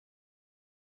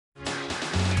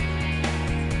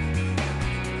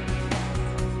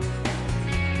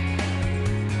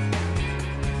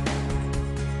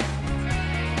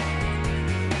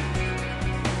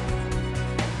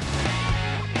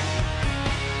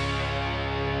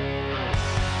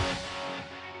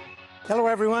Hello,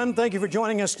 everyone. Thank you for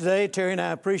joining us today. Terry and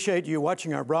I appreciate you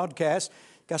watching our broadcast.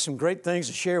 Got some great things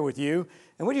to share with you.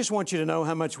 And we just want you to know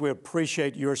how much we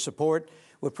appreciate your support.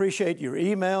 We appreciate your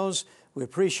emails. We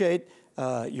appreciate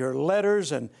your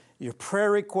letters and your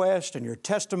prayer requests and your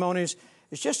testimonies.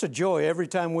 It's just a joy every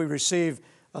time we receive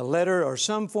a letter or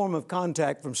some form of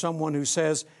contact from someone who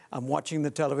says, I'm watching the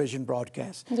television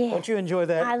broadcast. Yeah. Don't you enjoy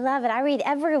that? I love it. I read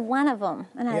every one of them,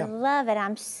 and I love it.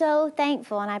 I'm so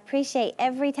thankful, and I appreciate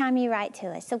every time you write to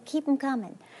us. So keep them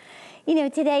coming. You know,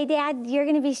 today, Dad, you're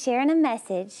going to be sharing a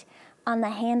message on the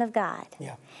hand of God.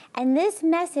 Yeah. And this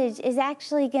message is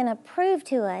actually going to prove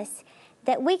to us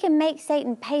that we can make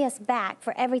Satan pay us back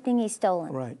for everything he's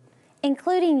stolen. Right.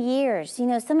 Including years. You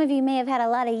know, some of you may have had a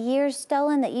lot of years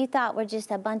stolen that you thought were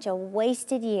just a bunch of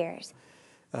wasted years.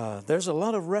 There's a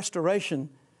lot of restoration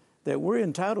that we're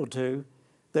entitled to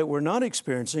that we're not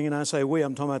experiencing, and I say we,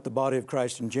 I'm talking about the body of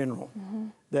Christ in general,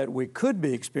 that we could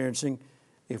be experiencing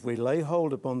if we lay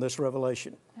hold upon this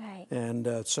revelation. Right.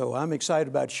 And so I'm excited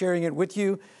about sharing it with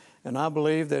you, and I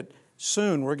believe that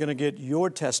soon we're going to get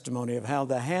your testimony of how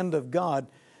the hand of God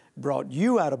brought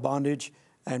you out of bondage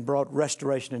and brought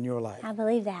restoration in your life. I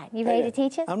believe that. You ready to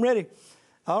teach us? I'm ready.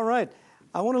 All right.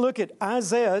 I want to look at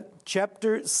Isaiah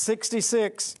chapter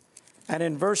 66 and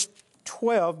in verse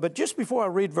 12. But just before I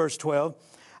read verse 12,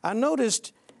 I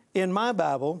noticed in my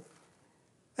Bible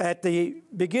at the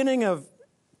beginning of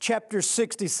chapter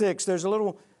 66, there's a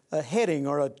little heading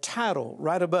or a title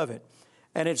right above it.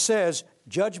 And it says,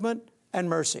 Judgment and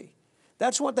Mercy.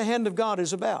 That's what the hand of God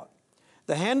is about.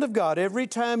 The hand of God, every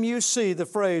time you see the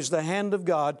phrase, the hand of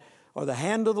God, or the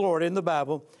hand of the Lord in the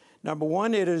Bible, number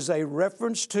one, it is a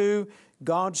reference to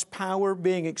God's power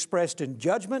being expressed in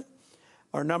judgment.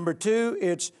 Or number two,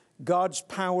 it's God's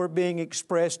power being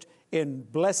expressed in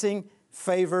blessing,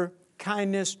 favor,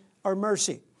 kindness, or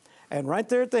mercy. And right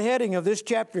there at the heading of this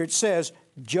chapter, it says,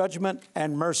 Judgment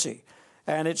and Mercy.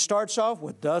 And it starts off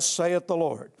with, Thus saith the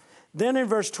Lord. Then in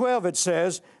verse 12 it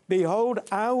says, Behold,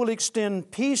 I will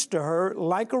extend peace to her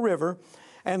like a river,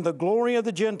 and the glory of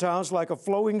the Gentiles like a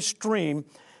flowing stream.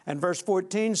 And verse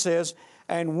 14 says,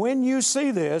 And when you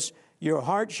see this, your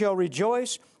heart shall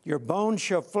rejoice, your bones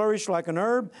shall flourish like an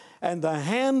herb, and the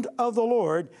hand of the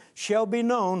Lord shall be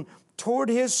known toward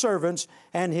His servants,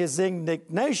 and His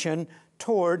indignation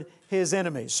toward His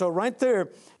enemies. So right there,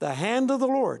 the hand of the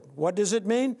Lord, what does it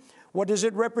mean? What does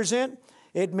it represent?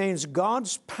 It means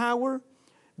God's power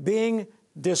being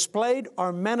displayed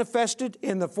or manifested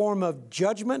in the form of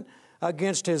judgment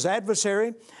against His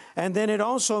adversary. And then it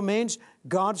also means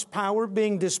God's power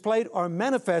being displayed or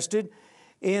manifested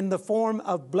in the form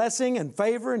of blessing and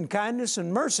favor and kindness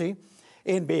and mercy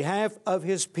in behalf of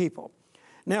His people.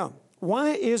 Now,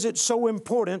 why is it so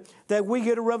important that we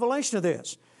get a revelation of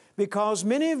this? Because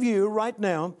many of you right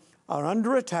now are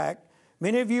under attack.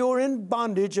 Many of you are in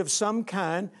bondage of some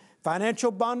kind. Financial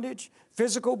bondage,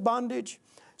 physical bondage,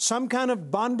 some kind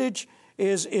of bondage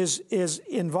is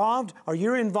involved, or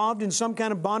you're involved in some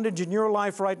kind of bondage in your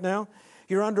life right now.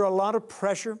 You're under a lot of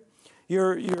pressure.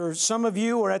 Some of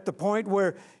you are at the point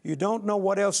where you don't know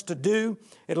what else to do.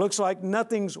 It looks like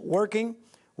nothing's working.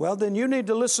 Well, then you need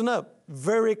to listen up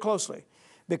very closely,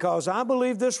 because I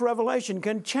believe this revelation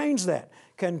can change that,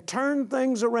 can turn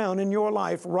things around in your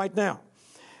life right now.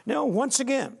 Now, once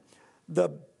again, the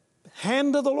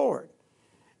hand of the Lord,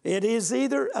 it is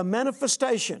either a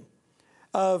manifestation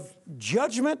of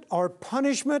judgment or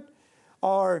punishment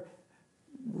or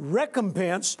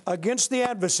recompense against the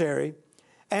adversary,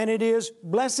 and it is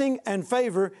blessing and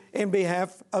favor in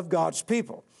behalf of God's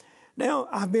people. Now,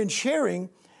 I've been sharing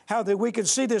how that we can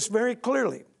see this very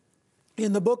clearly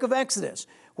in the book of Exodus,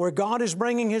 where God is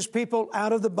bringing His people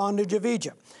out of the bondage of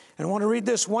Egypt. And I want to read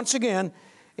this once again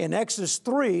in Exodus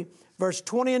 3, verse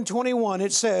 20 and 21.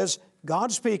 It says,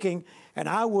 God speaking, And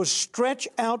I will stretch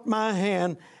out my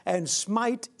hand and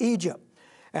smite Egypt.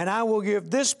 And I will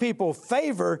give this people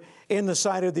favor in the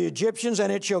sight of the Egyptians.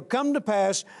 And it shall come to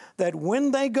pass that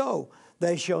when they go,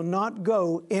 they shall not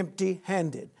go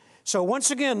empty-handed. So once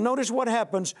again, notice what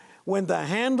happens when the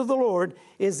hand of the Lord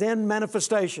is in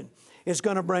manifestation. It's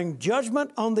going to bring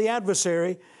judgment on the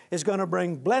adversary. It's going to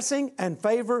bring blessing and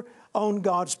favor on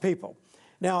God's people.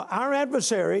 Now, our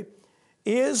adversary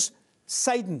is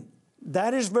Satan.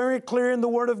 That is very clear in the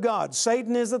Word of God.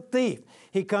 Satan is a thief.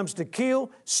 He comes to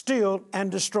kill, steal, and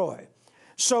destroy.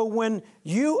 So when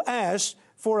you ask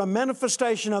for a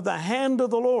manifestation of the hand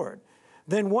of the Lord,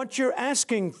 then what you're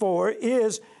asking for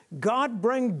is, God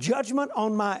bring judgment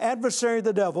on my adversary,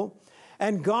 the devil,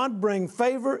 and God bring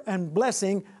favor and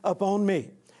blessing upon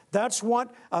me. That's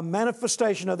what a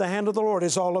manifestation of the hand of the Lord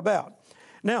is all about.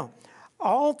 Now,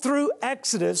 all through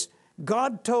Exodus,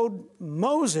 God told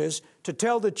Moses to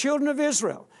tell the children of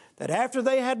Israel that after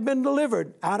they had been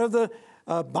delivered out of the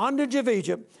bondage of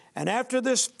Egypt, and after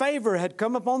this favor had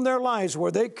come upon their lives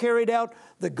where they carried out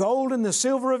the gold and the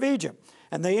silver of Egypt,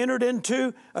 and they entered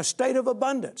into a state of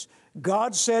abundance,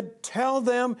 God said, tell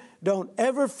them, don't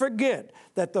ever forget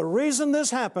that the reason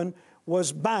this happened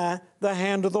was by the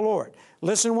hand of the Lord.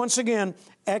 Listen once again,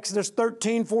 Exodus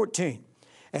 13:14.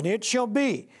 And it shall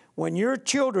be when your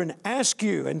children ask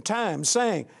you in time,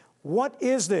 saying, what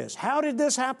is this? How did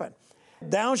this happen?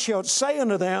 Thou shalt say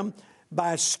unto them,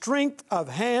 by strength of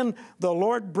hand the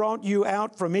Lord brought you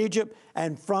out from Egypt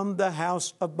and from the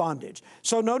house of bondage.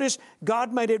 So notice,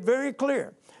 God made it very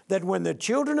clear that when the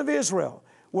children of Israel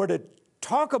were to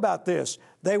talk about this,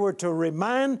 they were to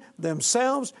remind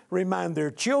themselves, remind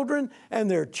their children and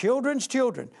their children's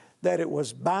children that it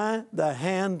was by the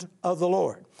hand of the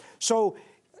Lord. So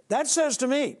that says to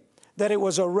me that it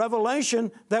was a revelation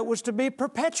that was to be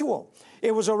perpetual.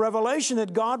 It was a revelation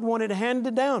that God wanted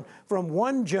handed down from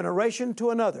one generation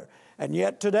to another. And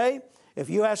yet today, if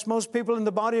you ask most people in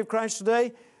the body of Christ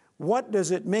today, what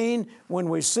does it mean when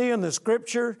we see in the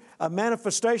Scripture a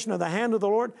manifestation of the hand of the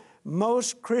Lord?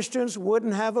 Most Christians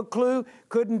wouldn't have a clue,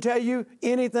 couldn't tell you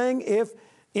anything, if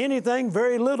anything,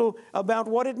 very little about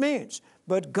what it means.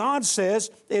 But God says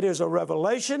it is a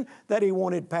revelation that He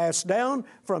wanted passed down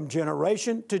from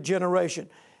generation to generation.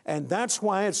 And that's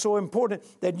why it's so important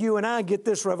that you and I get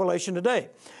this revelation today.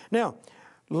 Now,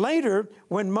 later,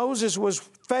 when Moses was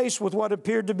faced with what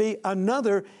appeared to be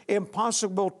another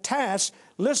impossible task,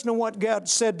 listen to what God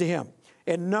said to him.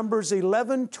 In Numbers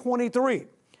 11:23,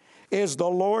 is the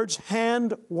Lord's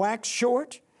hand waxed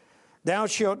short? Thou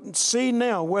shalt see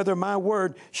now whether my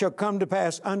word shall come to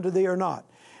pass unto thee or not.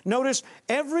 Notice,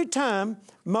 every time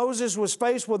Moses was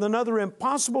faced with another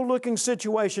impossible-looking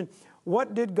situation,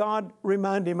 what did God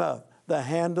remind him of? The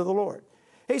hand of the Lord.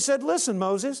 He said, listen,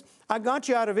 Moses, I got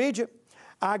you out of Egypt.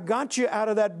 I got you out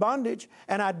of that bondage,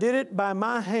 and I did it by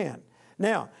my hand.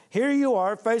 Now, here you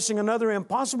are facing another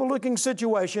impossible-looking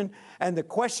situation, and the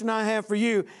question I have for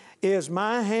you is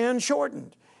my hand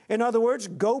shortened? In other words,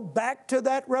 go back to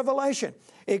that revelation.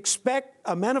 Expect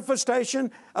a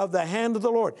manifestation of the hand of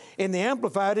the Lord. In the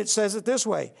Amplified, it says it this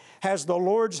way: has the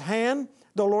Lord's hand,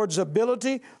 the Lord's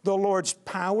ability, the Lord's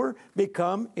power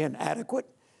become inadequate?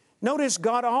 Notice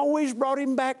God always brought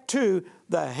him back to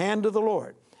the hand of the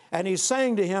Lord. And He's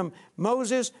saying to him,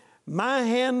 Moses, my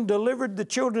hand delivered the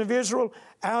children of Israel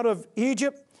out of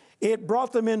Egypt. It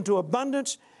brought them into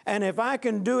abundance. And if I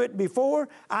can do it before,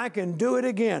 I can do it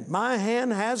again. My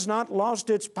hand has not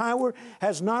lost its power,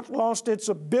 has not lost its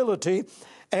ability,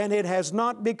 and it has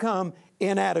not become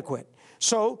inadequate.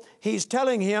 So He's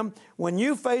telling him, when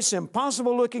you face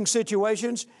impossible-looking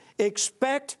situations,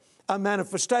 expect a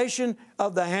manifestation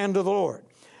of the hand of the Lord.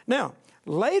 Now,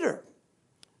 later,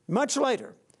 much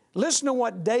later, listen to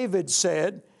what David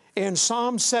said in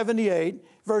Psalm 78,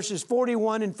 verses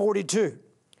 41 and 42.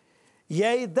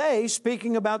 Yea, they,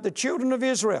 speaking about the children of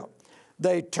Israel,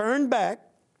 they turned back,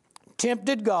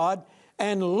 tempted God,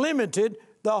 and limited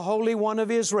the Holy One of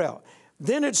Israel.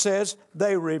 Then it says,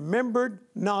 they remembered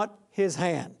not His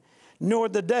hand, nor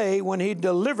the day when He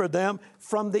delivered them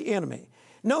from the enemy.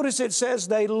 Notice it says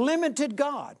they limited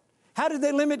God. How did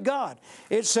they limit God?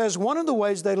 It says one of the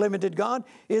ways they limited God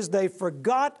is they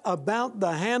forgot about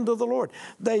the hand of the Lord.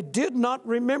 They did not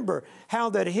remember how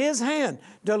that His hand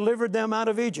delivered them out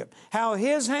of Egypt, how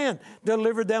His hand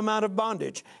delivered them out of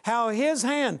bondage, how His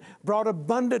hand brought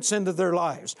abundance into their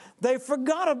lives. They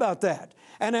forgot about that.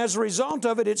 And as a result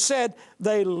of it, it said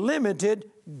they limited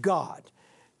God.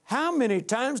 How many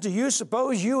times do you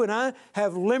suppose you and I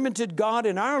have limited God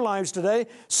in our lives today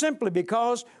simply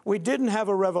because we didn't have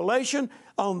a revelation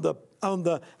on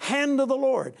the hand of the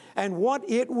Lord and what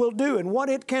it will do and what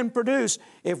it can produce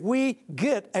if we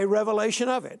get a revelation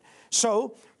of it?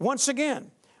 So, once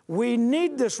again, we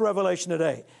need this revelation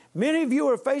today. Many of you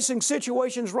are facing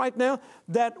situations right now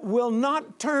that will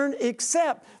not turn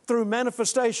except through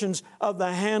manifestations of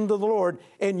the hand of the Lord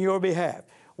in your behalf.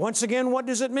 Once again, what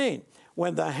does it mean?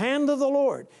 When the hand of the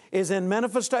Lord is in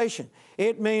manifestation,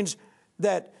 it means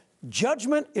that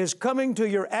judgment is coming to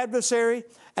your adversary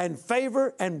and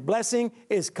favor and blessing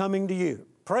is coming to you.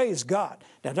 Praise God.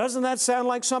 Now, doesn't that sound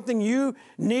like something you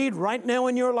need right now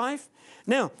in your life?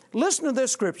 Now, listen to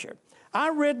this scripture. I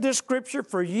read this scripture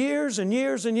for years and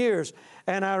years and years,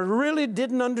 and I really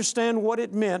didn't understand what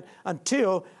it meant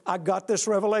until I got this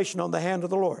revelation on the hand of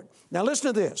the Lord. Now,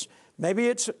 listen to this. Maybe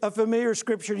it's a familiar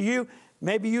scripture to you.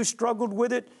 Maybe you struggled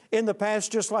with it in the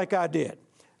past just like I did.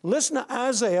 Listen to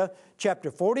Isaiah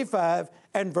chapter 45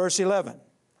 and verse 11.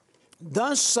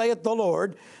 Thus saith the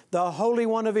Lord, the Holy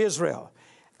One of Israel,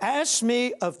 ask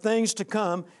me of things to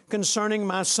come concerning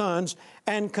my sons,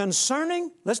 and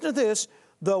concerning, listen to this,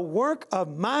 the work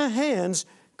of my hands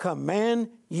command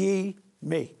ye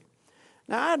me.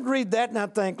 Now I'd read that and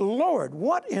I'd think, Lord,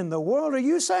 what in the world are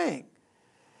you saying?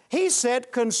 He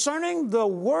said, concerning the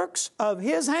works of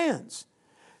His hands,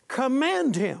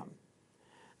 command Him.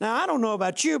 Now I don't know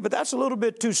about you, but that's a little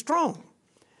bit too strong.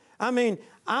 I mean,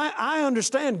 I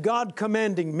understand God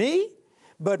commanding me,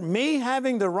 but me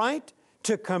having the right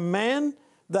to command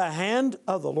the hand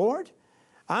of the Lord?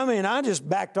 I mean, I just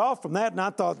backed off from that and I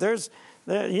thought that's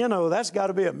got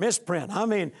to be a misprint. I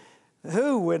mean,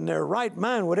 who in their right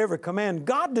mind would ever command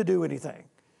God to do anything?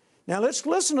 Now let's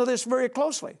listen to this very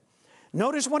closely.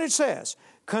 Notice what it says.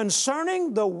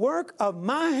 Concerning the work of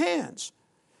my hands,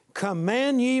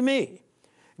 command ye me.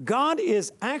 God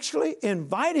is actually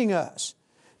inviting us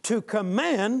to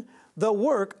command the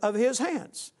work of His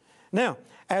hands. Now,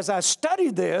 as I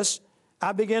studied this,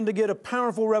 I began to get a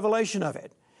powerful revelation of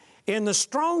it. In the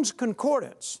Strong's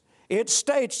Concordance, it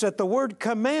states that the word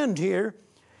command here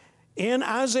in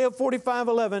Isaiah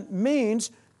 45:11 means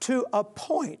to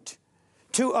appoint.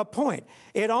 To appoint.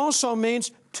 It also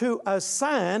means to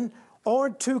assign or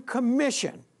to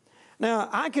commission. Now,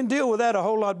 I can deal with that a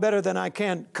whole lot better than I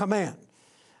can command.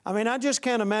 I mean, I just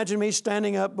can't imagine me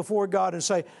standing up before God and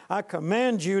say, I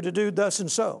command you to do thus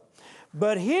and so.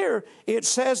 But here it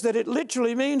says that it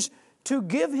literally means to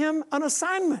give Him an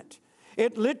assignment.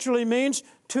 It literally means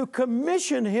to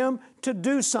commission Him to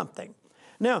do something.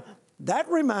 Now, that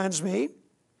reminds me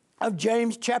of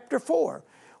James chapter 4,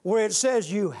 where it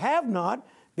says, you have not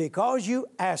because you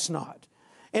ask not.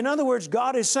 In other words,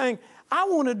 God is saying, I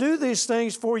want to do these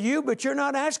things for you, but you're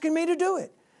not asking me to do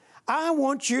it. I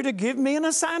want you to give me an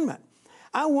assignment.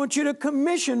 I want you to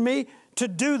commission me to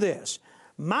do this.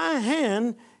 My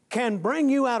hand can bring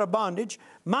you out of bondage.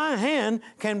 My hand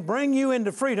can bring you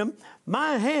into freedom.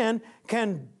 My hand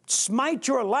can smite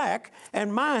your lack,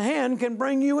 and my hand can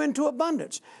bring you into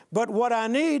abundance. But what I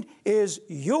need is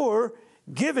your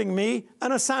giving me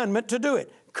an assignment to do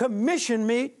it. Commission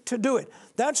me to do it.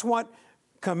 That's what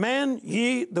command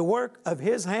ye the work of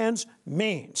His hands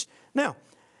means. Now,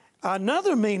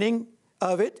 another meaning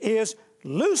of it is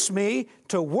loose me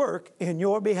to work in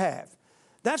your behalf.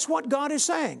 That's what God is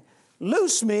saying.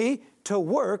 Loose me to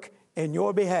work in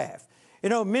your behalf. You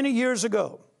know, many years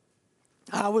ago,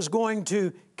 I was going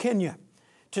to Kenya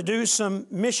to do some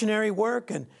missionary work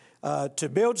and to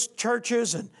build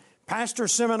churches and pastor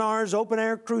seminars, open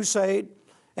air crusade,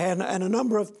 and a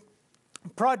number of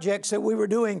projects that we were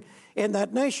doing in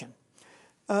that nation.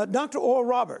 Dr. Oral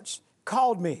Roberts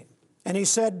called me and he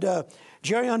said,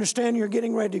 Jerry, I understand you're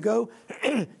getting ready to go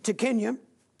to Kenya.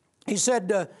 He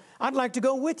said, I'd like to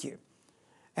go with you.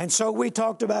 And so we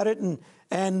talked about it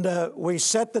and we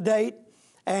set the date,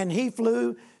 and he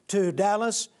flew to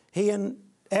Dallas. He and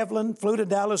Evelyn flew to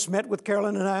Dallas, met with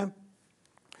Carolyn and I.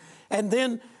 And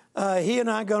then he and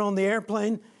I got on the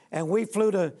airplane and we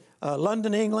flew to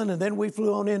London, England, and then we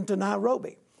flew on into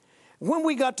Nairobi. When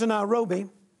we got to Nairobi,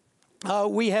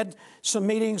 we had some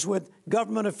meetings with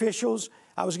government officials.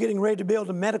 I was getting ready to build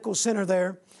a medical center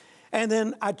there. And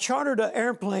then I chartered an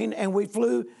airplane and we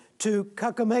flew to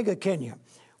Kakamega, Kenya,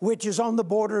 which is on the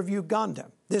border of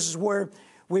Uganda. This is where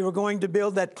we were going to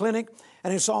build that clinic,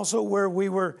 and it's also where we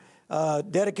were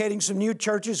dedicating some new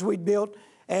churches we'd built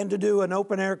and to do an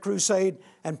open-air crusade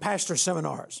and pastor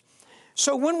seminars.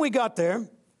 So when we got there,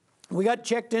 we got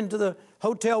checked into the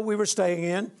hotel we were staying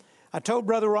in. I told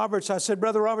Brother Roberts, I said,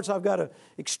 Brother Roberts, I've got an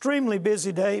extremely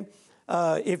busy day.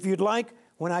 If you'd like,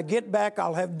 when I get back,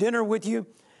 I'll have dinner with you.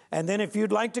 And then if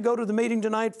you'd like to go to the meeting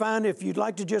tonight, fine. If you'd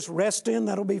like to just rest in,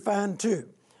 that'll be fine too.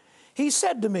 He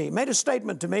said to me, made a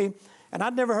statement to me, and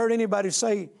I'd never heard anybody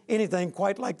say anything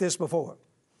quite like this before.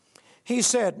 He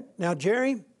said, now,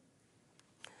 Jerry,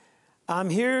 I'm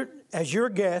here as your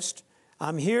guest.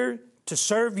 I'm here to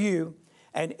serve you.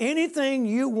 And anything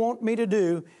you want me to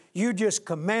do, you just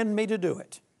command me to do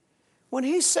it. When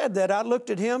he said that, I looked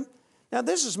at him. Now,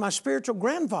 this is my spiritual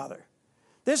grandfather.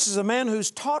 This is a man who's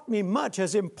taught me much,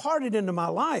 has imparted into my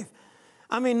life.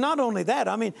 I mean, not only that,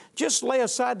 I mean, just lay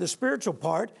aside the spiritual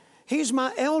part. He's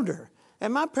my elder.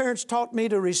 And my parents taught me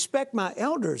to respect my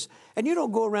elders. And you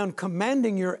don't go around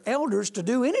commanding your elders to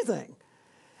do anything.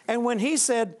 And when he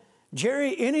said,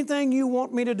 Jerry, anything you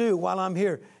want me to do while I'm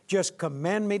here, just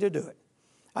command me to do it.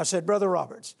 I said, Brother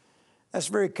Roberts, that's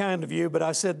very kind of you, but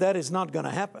I said, that is not going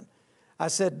to happen. I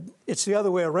said, it's the other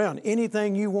way around.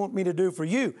 Anything you want me to do for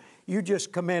you, you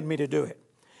just command me to do it.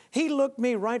 He looked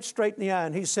me right straight in the eye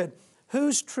and he said,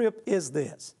 whose trip is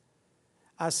this?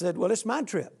 I said, well, it's my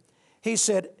trip. He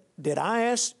said, did I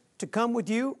ask to come with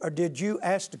you, or did you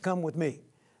ask to come with me?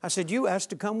 I said, you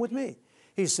asked to come with me.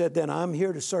 He said, then I'm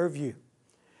here to serve you.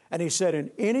 And he said,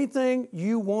 in anything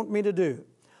you want me to do,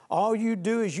 all you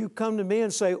do is you come to me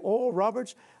and say, Oral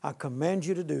Roberts, I command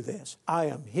you to do this. I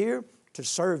am here to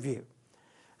serve you.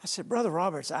 I said, Brother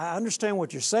Roberts, I understand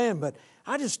what you're saying, but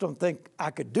I just don't think I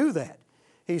could do that.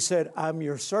 He said, I'm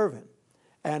your servant,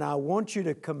 and I want you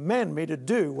to command me to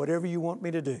do whatever you want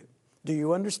me to do. Do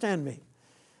you understand me?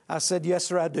 I said, yes,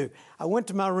 sir, I do. I went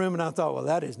to my room and I thought, well,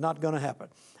 that is not going to happen.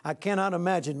 I cannot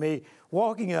imagine me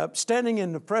walking up, standing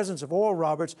in the presence of Oral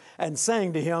Roberts and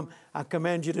saying to him, I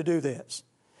command you to do this.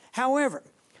 However,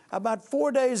 about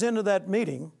 4 days into that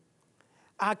meeting,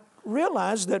 I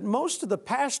realized that most of the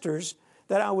pastors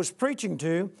that I was preaching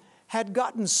to had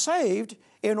gotten saved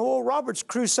in Oral Roberts'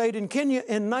 crusade in Kenya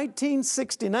in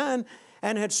 1969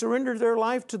 and had surrendered their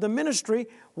life to the ministry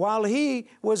while he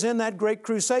was in that great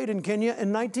crusade in Kenya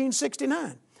in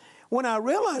 1969. When I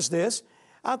realized this,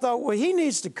 I thought, well, he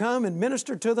needs to come and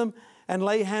minister to them and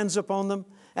lay hands upon them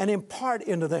and impart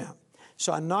into them.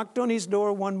 So I knocked on his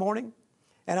door one morning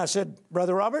and I said,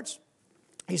 Brother Roberts?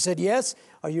 He said, yes.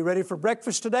 Are you ready for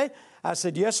breakfast today? I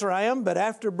said, yes, sir, I am. But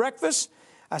after breakfast,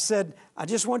 I said, I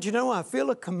just want you to know I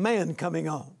feel a command coming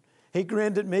on. He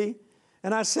grinned at me,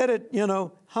 and I said it,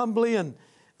 humbly and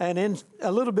in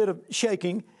a little bit of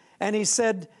shaking. And he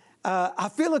said, I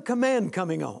feel a command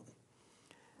coming on.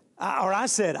 I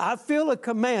said, I feel a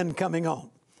command coming on.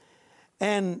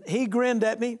 And he grinned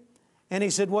at me, and he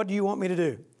said, what do you want me to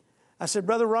do? I said,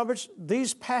 Brother Roberts,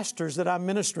 these pastors that I'm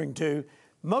ministering to,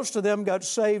 most of them got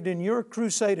saved in your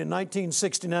crusade in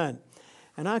 1969.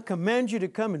 And I command you to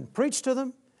come and preach to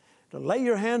them, to lay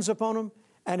your hands upon them,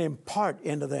 and impart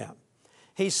into them.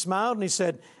 He smiled and he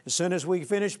said, as soon as we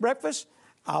finish breakfast,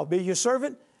 I'll be your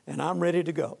servant, and I'm ready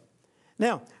to go.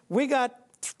 Now, we got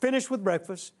finished with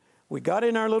breakfast. We got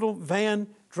in our little van,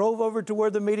 drove over to where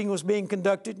the meeting was being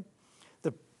conducted.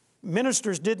 The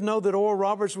ministers didn't know that Oral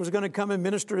Roberts was going to come and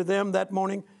minister to them that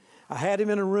morning. I had him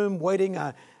in a room waiting.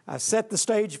 I set the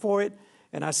stage for it,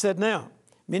 and I said, now,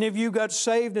 many of you got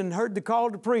saved and heard the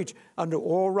call to preach under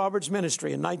Oral Roberts'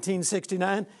 ministry in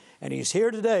 1969, and he's here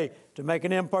today to make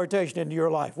an impartation into your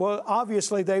life. Well,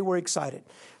 obviously, they were excited.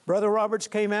 Brother Roberts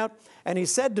came out, and he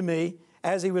said to me,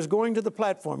 as he was going to the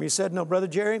platform, he said, no, Brother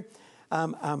Jerry,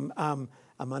 I'm a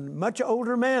much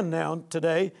older man now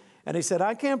today, and he said,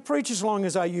 I can't preach as long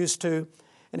as I used to.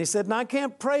 And he said, and I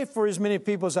can't pray for as many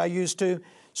people as I used to.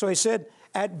 So he said,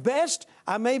 at best,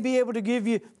 I may be able to give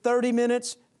you 30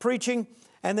 minutes preaching,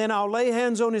 and then I'll lay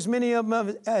hands on as many of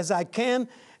them as I can.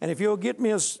 And if you'll get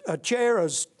me a chair, a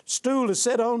stool to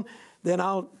sit on, then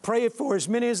I'll pray for as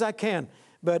many as I can.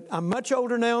 But I'm much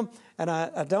older now, and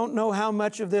I don't know how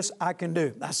much of this I can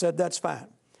do. I said, that's fine.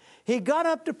 He got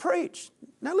up to preach.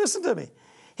 Now listen to me.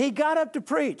 He got up to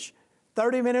preach.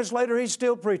 30 minutes later, he's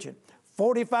still preaching.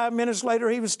 45 minutes later,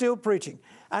 he was still preaching.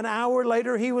 An hour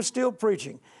later, he was still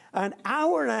preaching. An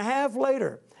hour and a half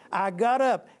later, I got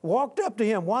up, walked up to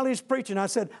him while he's preaching. I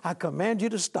said, I command you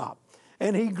to stop.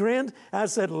 And he grinned. I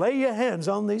said, lay your hands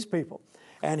on these people.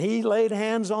 And he laid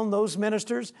hands on those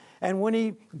ministers. And when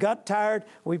he got tired,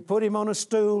 we put him on a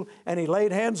stool, and he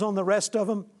laid hands on the rest of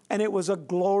them. And it was a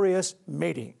glorious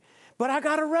meeting. But I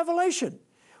got a revelation.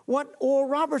 What Oral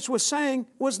Roberts was saying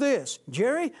was this,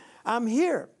 Jerry, I'm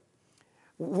here.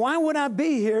 Why would I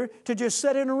be here to just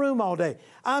sit in a room all day?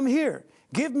 I'm here.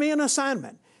 Give me an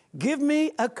assignment. Give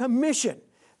me a commission.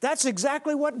 That's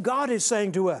exactly what God is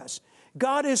saying to us.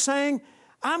 God is saying,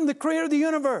 I'm the creator of the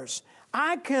universe.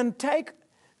 I can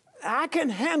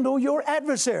handle your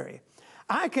adversary.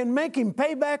 I can make him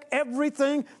pay back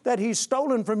everything that he's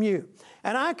stolen from you.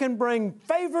 And I can bring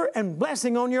favor and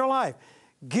blessing on your life.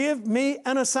 Give me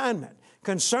an assignment.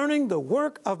 Concerning the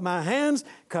work of my hands,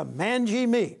 command ye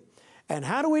me. And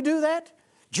how do we do that?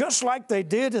 Just like they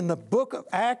did in the book of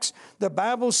Acts, the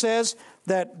Bible says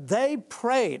that they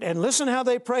prayed. And listen how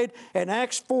they prayed in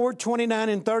Acts 4, 29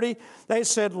 and 30. They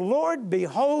said, Lord,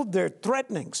 behold their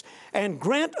threatenings, and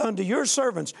grant unto your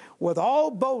servants with all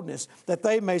boldness that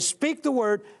they may speak the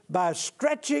word by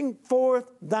stretching forth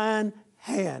thine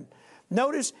hand.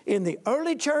 Notice in the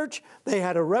early church, they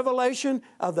had a revelation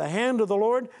of the hand of the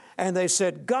Lord, and they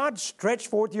said, God, stretch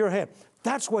forth your hand.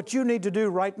 That's what you need to do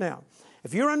right now.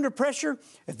 If you're under pressure,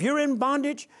 if you're in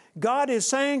bondage, God is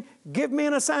saying, give me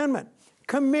an assignment.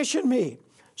 Commission me.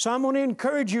 So I'm going to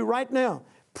encourage you right now.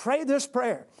 Pray this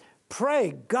prayer.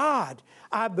 Pray, God,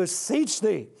 I beseech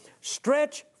thee,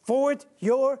 stretch forth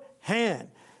your hand.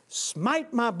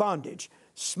 Smite my bondage.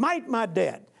 Smite my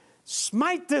debt.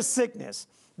 Smite this sickness.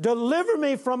 Deliver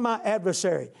me from my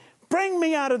adversary. Bring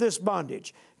me out of this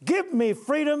bondage. give me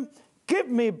freedom, give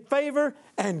me favor,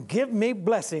 and give me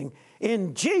blessing.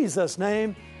 In Jesus'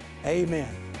 name,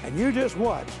 amen. And you just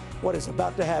watch what is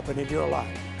about to happen in your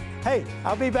life. Hey,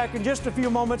 I'll be back in just a few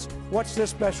moments. Watch this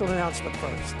special announcement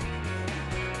first.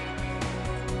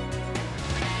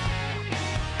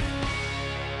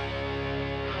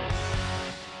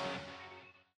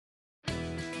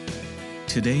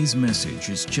 Today's message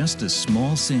is just a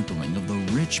small sampling of the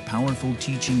rich, powerful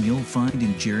teaching you'll find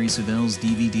in Jerry Savelle's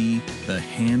DVD, The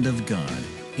Hand of God.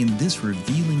 In this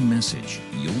revealing message,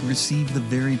 you'll receive the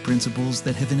very principles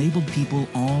that have enabled people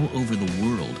all over the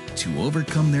world to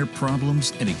overcome their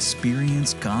problems and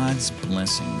experience God's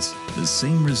blessings. The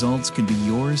same results can be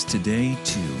yours today,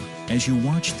 too. As you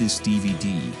watch this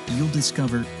DVD, you'll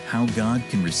discover how God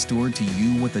can restore to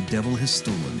you what the devil has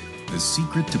stolen, the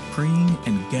secret to praying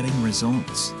and getting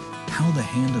results, how the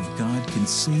hand of God can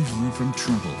save you from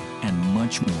trouble, and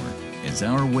much more. As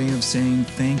our way of saying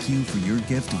thank you for your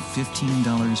gift of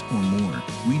 $15 or more,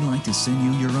 we'd like to send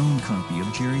you your own copy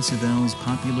of Jerry Savelle's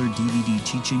popular DVD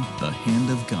teaching, The Hand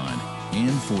of God.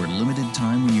 And for a limited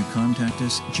time when you contact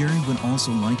us, Jerry would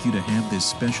also like you to have this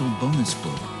special bonus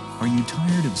book. Are you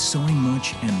tired of sowing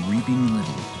much and reaping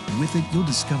little? With it, you'll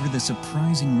discover the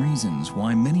surprising reasons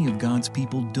why many of God's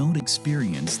people don't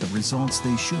experience the results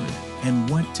they should, and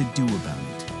what to do about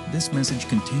it. This message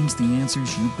contains the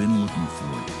answers you've been looking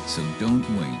for, so don't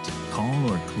wait. Call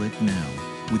or click now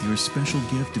with your special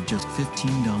gift of just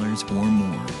 $15 or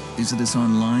more. Visit us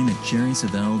online at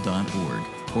jerrysavelle.org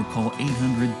or call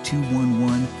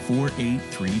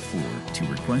 800-211-4834 to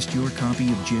request your copy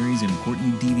of Jerry's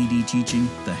important DVD teaching,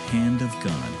 The Hand of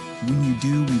God. When you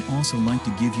do, we'd also like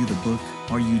to give you the book,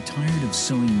 Are You Tired of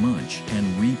Sowing Much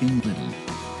and Reaping Little?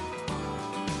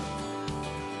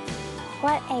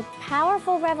 What a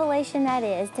powerful revelation that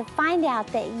is, to find out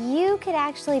that you could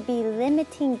actually be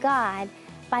limiting God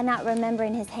by not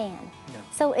remembering His hand. Yeah.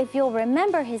 So if you'll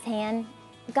remember His hand,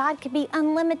 God could be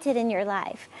unlimited in your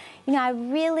life. You know, I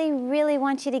really, really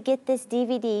want you to get this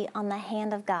DVD on the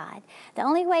hand of God. The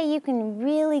only way you can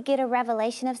really get a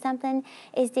revelation of something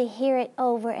is to hear it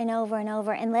over and over and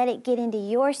over and let it get into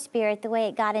your spirit the way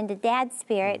it got into Dad's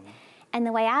spirit and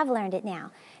the way I've learned it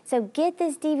now. So get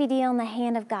this DVD on the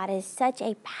hand of God. It is such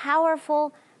a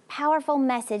powerful, powerful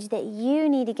message that you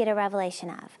need to get a revelation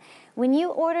of. When you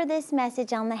order this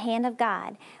message on the hand of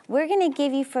God, we're going to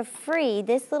give you for free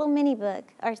this little mini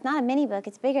book, or it's not a mini book,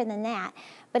 it's bigger than that,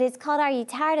 but it's called Are You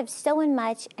Tired of Sowing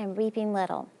Much and Reaping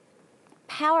Little?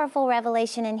 Powerful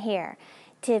revelation in here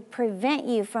to prevent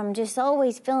you from just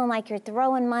always feeling like you're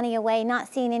throwing money away, not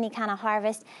seeing any kind of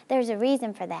harvest. There's a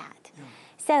reason for that. Yeah.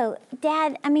 So,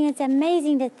 Dad, I mean, it's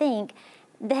amazing to think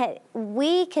that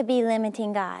we could be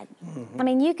limiting God. I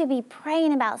mean, you could be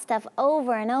praying about stuff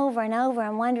over and over and over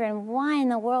and wondering why in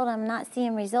the world I'm not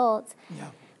seeing results,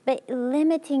 but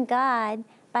limiting God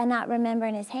by not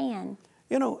remembering His hand.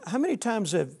 You know, how many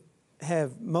times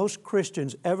have most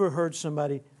Christians ever heard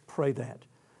somebody pray that?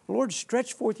 Lord,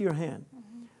 stretch forth your hand.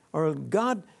 Or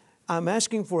God, I'm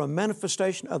asking for a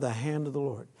manifestation of the hand of the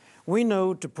Lord. We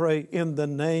know to pray in the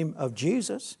name of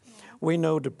Jesus. We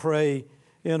know to pray,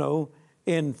 you know,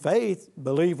 in faith,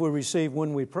 believe we receive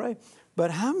when we pray. But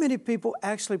how many people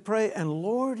actually pray, and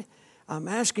Lord, I'm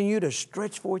asking you to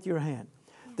stretch forth your hand?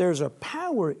 There's a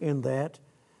power in that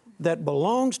that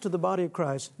belongs to the body of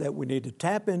Christ that we need to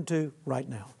tap into right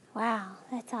now. Wow,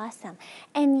 that's awesome.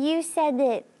 And you said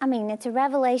that, I mean, it's a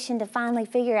revelation to finally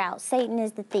figure out Satan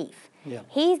is the thief. Yeah.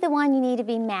 He's the one you need to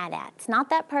be mad at. It's not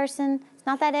that person. It's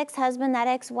not that ex-husband, that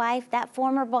ex-wife, that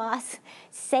former boss.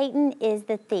 Satan is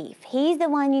the thief. He's the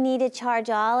one you need to charge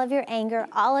all of your anger,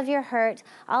 all of your hurt,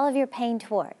 all of your pain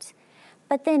towards.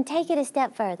 But then take it a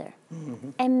step further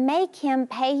and make him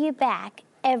pay you back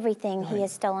everything he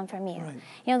has stolen from you.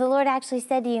 You know, the Lord actually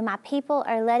said to you, my people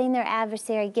are letting their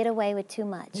adversary get away with too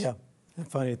much. Yeah. A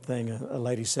funny thing, a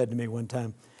lady said to me one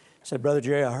time, said, Brother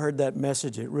Jerry, I heard that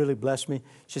message. It really blessed me.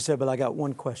 She said, but I got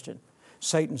one question.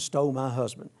 Satan stole my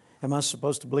husband. Am I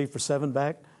supposed to believe for 7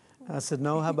 back? I said,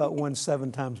 no, how about 1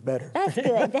 7 times better? That's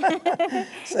good.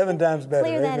 7 times better.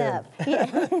 Clear that up.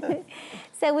 Yeah.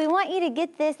 So we want you to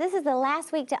get this. This is the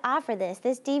last week to offer this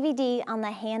DVD on the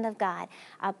hand of God.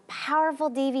 A powerful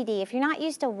DVD. If you're not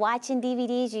used to watching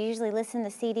DVDs, you usually listen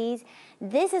to CDs.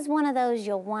 This is one of those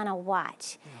you'll want to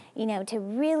watch, you know, to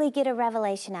really get a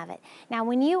revelation of it. Now,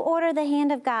 when you order the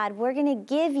hand of God, we're going to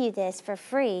give you this for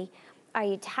free. Are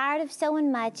you tired of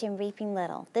sowing much and reaping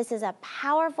little? This is a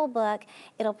powerful book.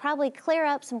 It'll probably clear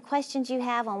up some questions you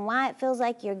have on why it feels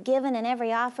like you're giving in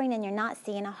every offering and you're not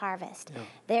seeing a harvest. Yeah.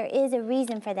 There is a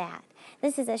reason for that.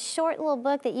 This is a short little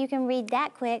book that you can read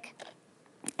that quick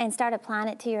and start applying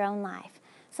it to your own life.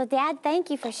 So, Dad, thank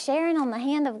you for sharing on the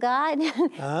hand of God.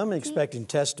 I'm expecting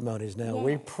testimonies now. Yes.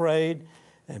 We prayed,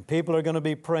 and people are going to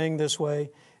be praying this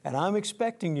way, and I'm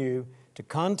expecting you to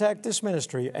contact this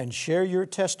ministry and share your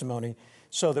testimony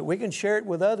so that we can share it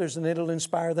with others and it'll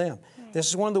inspire them. Right. This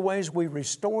is one of the ways we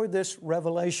restore this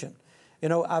revelation. You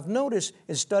know, I've noticed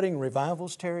in studying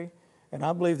revivals, Terry, and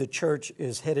I believe the church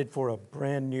is headed for a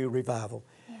brand new revival.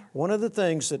 Yeah. One of the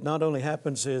things that not only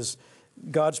happens is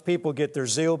God's people get their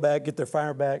zeal back, get their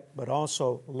fire back, but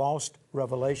also lost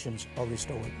revelations are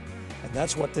restored. And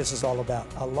that's what this is all about.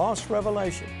 A lost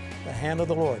revelation, the hand of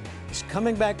the Lord, is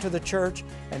coming back to the church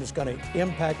and it's going to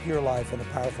impact your life in a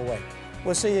powerful way.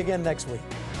 We'll see you again next week.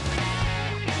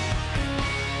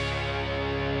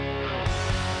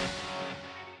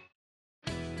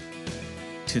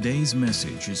 Today's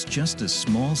message is just a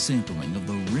small sampling of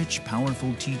the rich,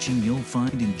 powerful teaching you'll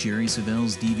find in Jerry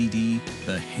Savelle's DVD,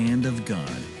 The Hand of God.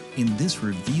 In this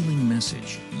revealing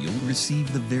message, you'll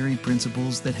receive the very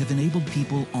principles that have enabled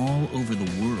people all over the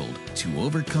world to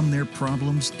overcome their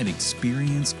problems and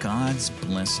experience God's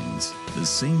blessings. The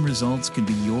same results can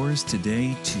be yours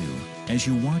today, too. As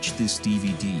you watch this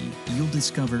DVD, you'll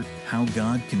discover how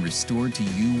God can restore to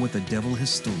you what the devil has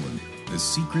stolen, the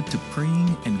secret to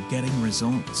praying and getting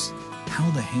results,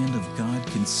 how the hand of God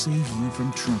can save you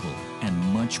from trouble, and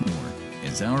much more.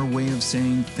 As our way of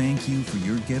saying thank you for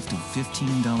your gift of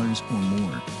 $15 or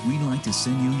more, we'd like to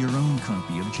send you your own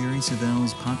copy of Jerry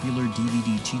Savelle's popular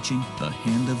DVD teaching, The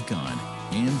Hand of God.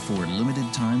 And for a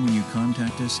limited time when you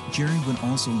contact us, Jerry would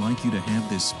also like you to have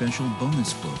this special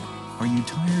bonus book. Are you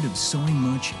tired of sowing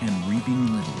much and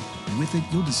reaping little? With it,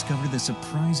 you'll discover the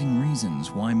surprising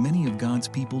reasons why many of God's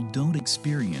people don't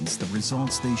experience the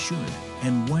results they should,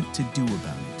 and what to do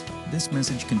about it. This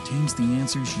message contains the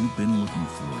answers you've been looking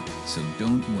for, so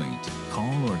don't wait.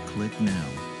 Call or click now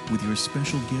with your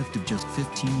special gift of just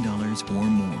 $15 or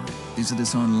more. Visit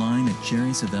us online at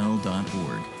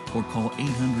jerrysavelle.org or call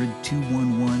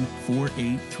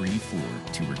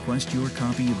 800-211-4834 to request your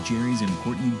copy of Jerry's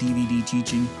important DVD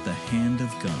teaching, The Hand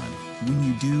of God. When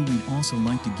you do, we'd also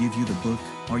like to give you the book,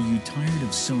 Are You Tired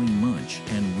of Sowing Much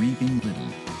and Reaping Little?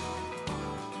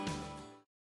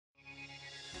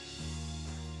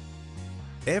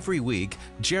 Every week,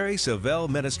 Jerry Savelle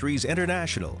Ministries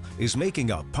International is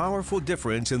making a powerful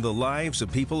difference in the lives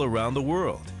of people around the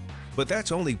world. But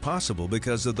that's only possible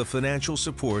because of the financial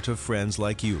support of friends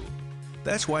like you.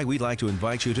 That's why we'd like to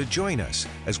invite you to join us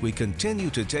as we continue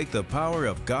to take the power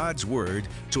of God's Word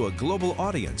to a global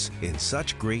audience in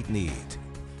such great need.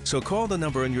 So call the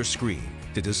number on your screen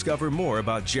to discover more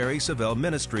about Jerry Savelle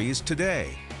Ministries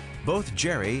today. Both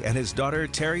Jerry and his daughter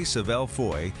Terry Savelle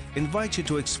Foy invite you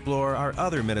to explore our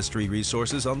other ministry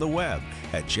resources on the web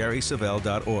at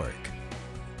jerrysavelle.org.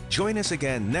 Join us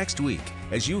again next week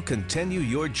as you continue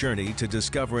your journey to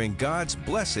discovering God's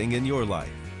blessing in your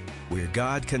life, where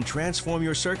God can transform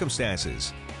your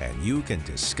circumstances and you can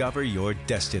discover your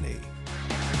destiny.